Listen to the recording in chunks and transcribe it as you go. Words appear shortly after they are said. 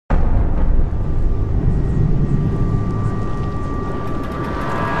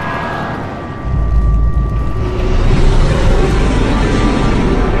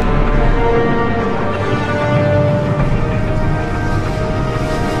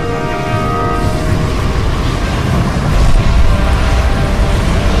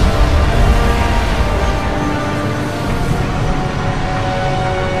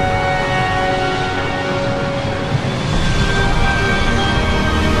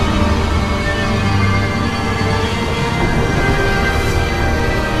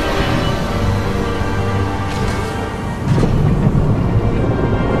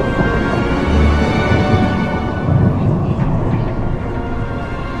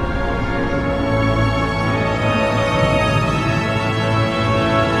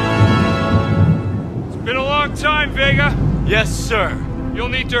Yes, sir. You'll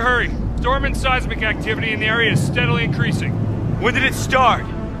need to hurry. Storm and seismic activity in the area is steadily increasing. When did it start?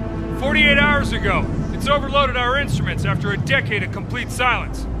 48 hours ago. It's overloaded our instruments after a decade of complete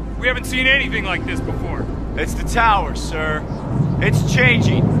silence. We haven't seen anything like this before. It's the tower, sir. It's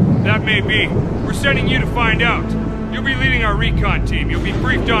changing. That may be. We're sending you to find out. You'll be leading our recon team. You'll be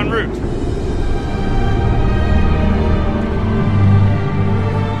briefed en route.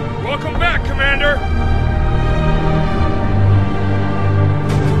 Welcome back, Commander!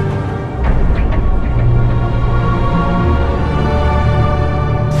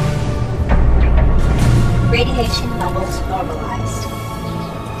 Radiation levels normalized.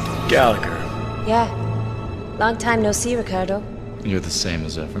 Gallagher. Yeah. Long time no see, Ricardo. You're the same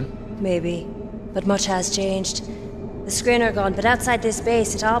as ever. Maybe. But much has changed. The screen are gone, but outside this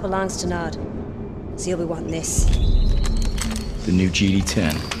base, it all belongs to Nod. So you'll be wanting this. The new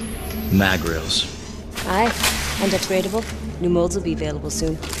GD-10. Mag rails. Aye. And upgradable. New molds will be available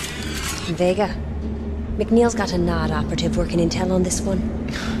soon. And Vega. McNeil's got a Nod operative working intel on this one.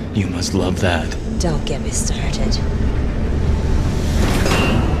 You must love that. Don't get me started.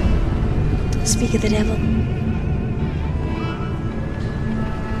 Speak of the devil.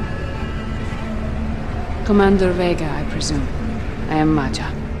 Commander Vega, I presume. I am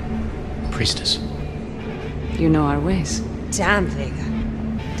Maja. Priestess. You know our ways. Damn, Vega.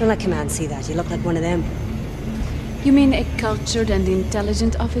 Don't let Command see that. You look like one of them. You mean a cultured and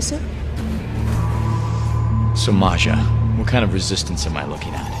intelligent officer? So Maja, what kind of resistance am I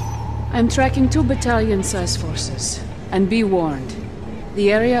looking at? I'm tracking 2 battalion-sized forces. And be warned, the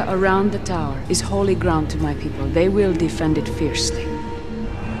area around the tower is holy ground to my people. They will defend it fiercely.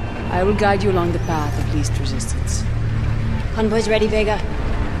 I will guide you along the path of least resistance. Convoy's ready, Vega.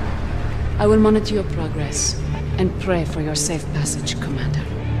 I will monitor your progress, and pray for your safe passage, Commander.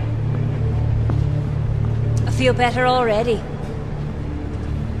 I feel better already.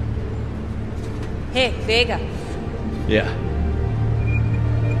 Hey, Vega. Yeah,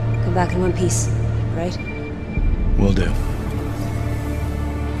 Come back in one piece, right? will do.